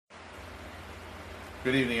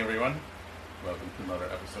Good evening, everyone. Welcome to another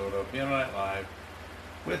episode of Piano Night Live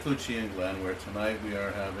with Lucia and Glenn, where tonight we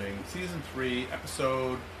are having Season 3,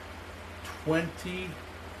 Episode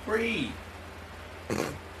 23. I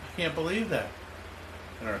can't believe that.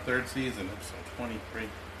 In our third season, Episode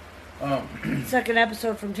 23. Second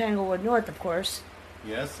episode from Tanglewood North, of course.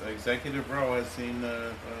 Yes, Executive Row has seen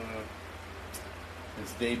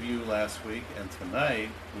its debut last week, and tonight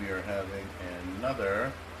we are having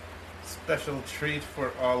another special treat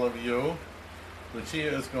for all of you.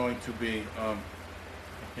 Lucia is going to be, I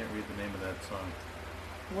can't read the name of that song.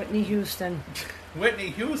 Whitney Houston. Whitney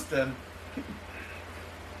Houston.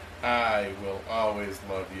 I will always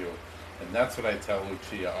love you. And that's what I tell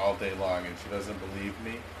Lucia all day long, and she doesn't believe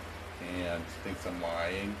me, and she thinks I'm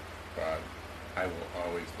lying, but I will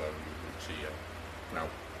always love you, Lucia. Now,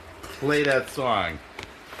 play that song.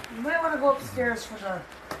 You might want to go upstairs for the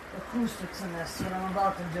acoustics in this, what I'm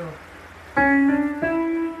about to do.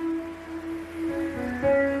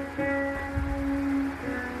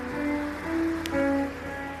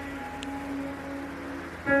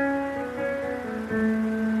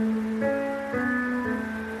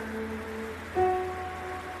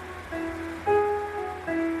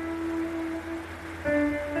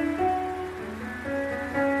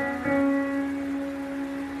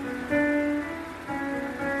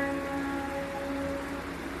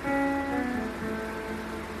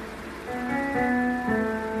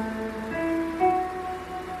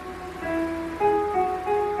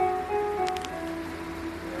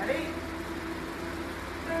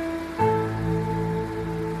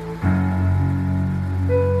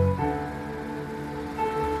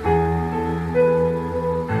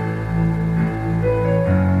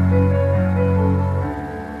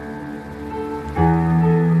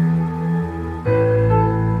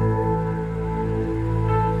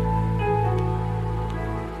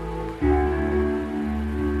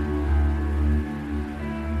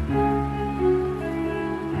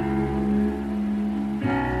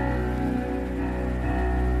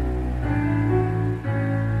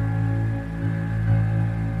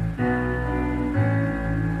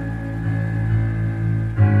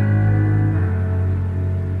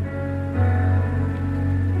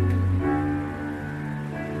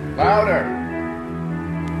 Louder.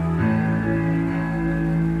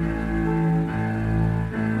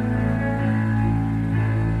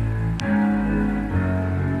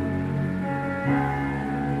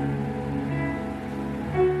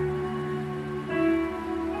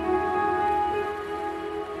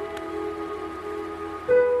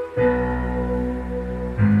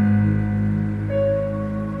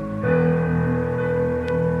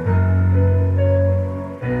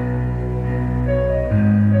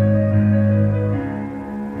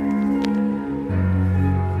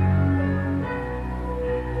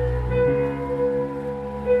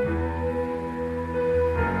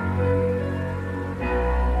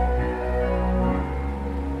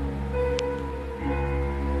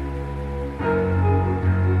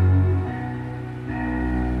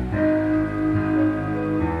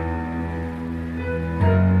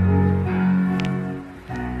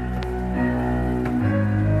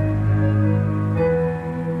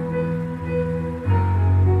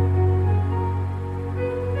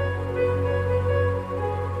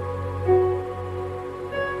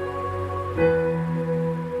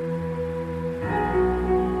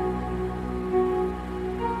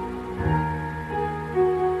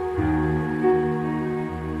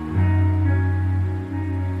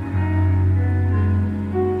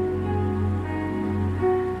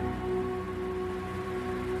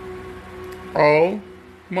 Oh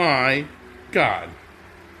my God.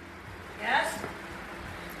 Yes?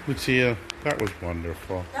 Lucia, that was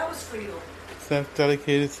wonderful. That was for you. Is that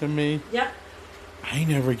dedicated to me? Yep. I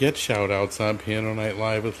never get shout outs on Piano Night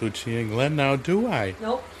Live with Lucia and Glenn now, do I?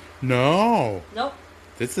 Nope. No. Nope.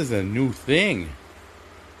 This is a new thing.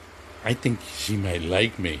 I think she might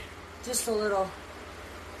like me. Just a little.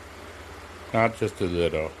 Not just a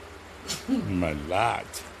little. A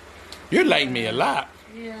lot. You like me a lot,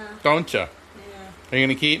 Yeah. don't you? Yeah. Are you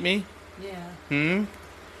going to keep me? Yeah.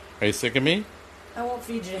 Are you sick of me? I won't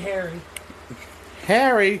feed you to Harry.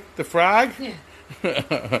 Harry, the frog?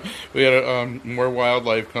 Yeah. We had more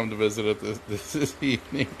wildlife come to visit us this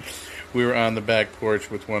evening. We were on the back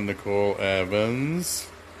porch with one Nicole Evans,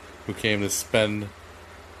 who came to spend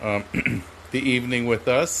the evening with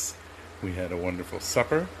us. We had a wonderful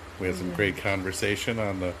supper. We had some great conversation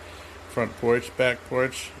on the front porch, back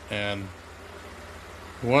porch, and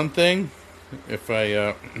one thing, if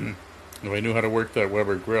I knew how to work that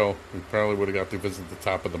Weber grill, we probably would have got to visit the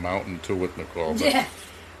top of the mountain too with Nicole. But Yeah.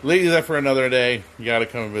 leave that for another day. You got to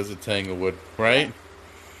come and visit Tanglewood, right?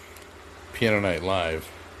 Piano Night Live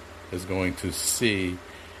is going to see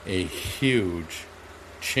a huge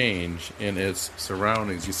change in its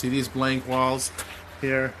surroundings. You see these blank walls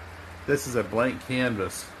here? This is a blank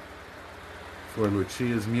canvas for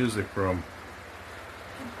Lucia's music room.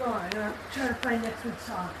 Keep going. I'm gonna try to find next week's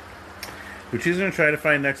song. Lucia's going to try to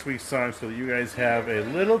find next week's song so that you guys have a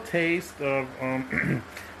little taste of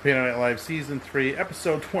Piano Night Live Season 3,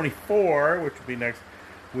 Episode 24, which will be next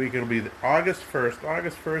week. It'll be August 1st.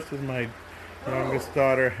 August 1st is my youngest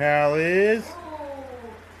daughter Hallie's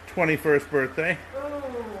 21st birthday.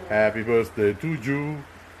 Happy birthday to you.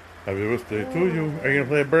 Happy birthday to you. Are you going to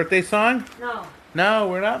play a birthday song? No. No,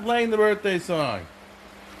 we're not playing the birthday song.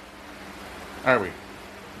 Are we?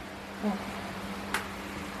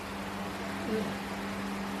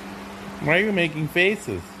 Why are you making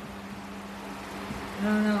faces? I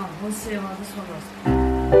don't know. We'll see how this one goes.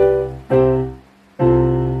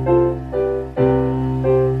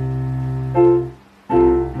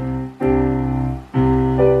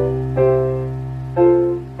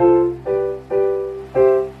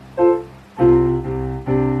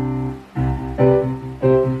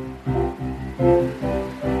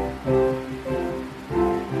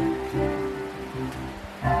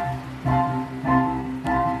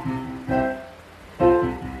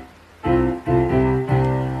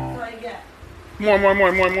 More. No.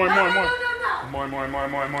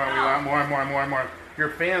 More. We want more. Your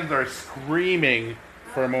fans are screaming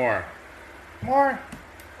for more. More.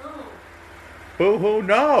 Boo-hoo,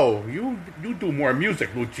 no. You do more music,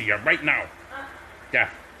 Lucia, right now. Yeah.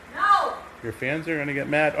 No. Your fans are going to get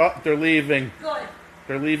mad. Oh, they're leaving. Good.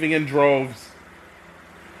 They're leaving in droves.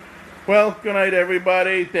 Well, good night,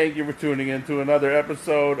 everybody. Thank you for tuning in to another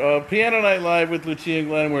episode of Piano Night Live with Lucia and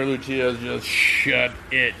Glenn, where Lucia has just shut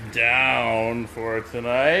it down for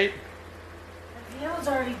tonight. The piano's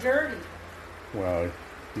already dirty. Well,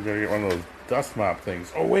 you better get one of those dust mop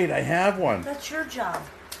things. Oh, wait, I have one. That's your job.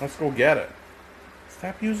 Let's go get it.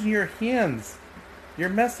 Stop using your hands. You're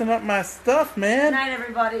messing up my stuff, Good man. night,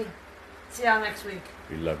 everybody. See y'all next week.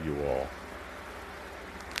 We love you all.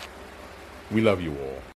 We love you all.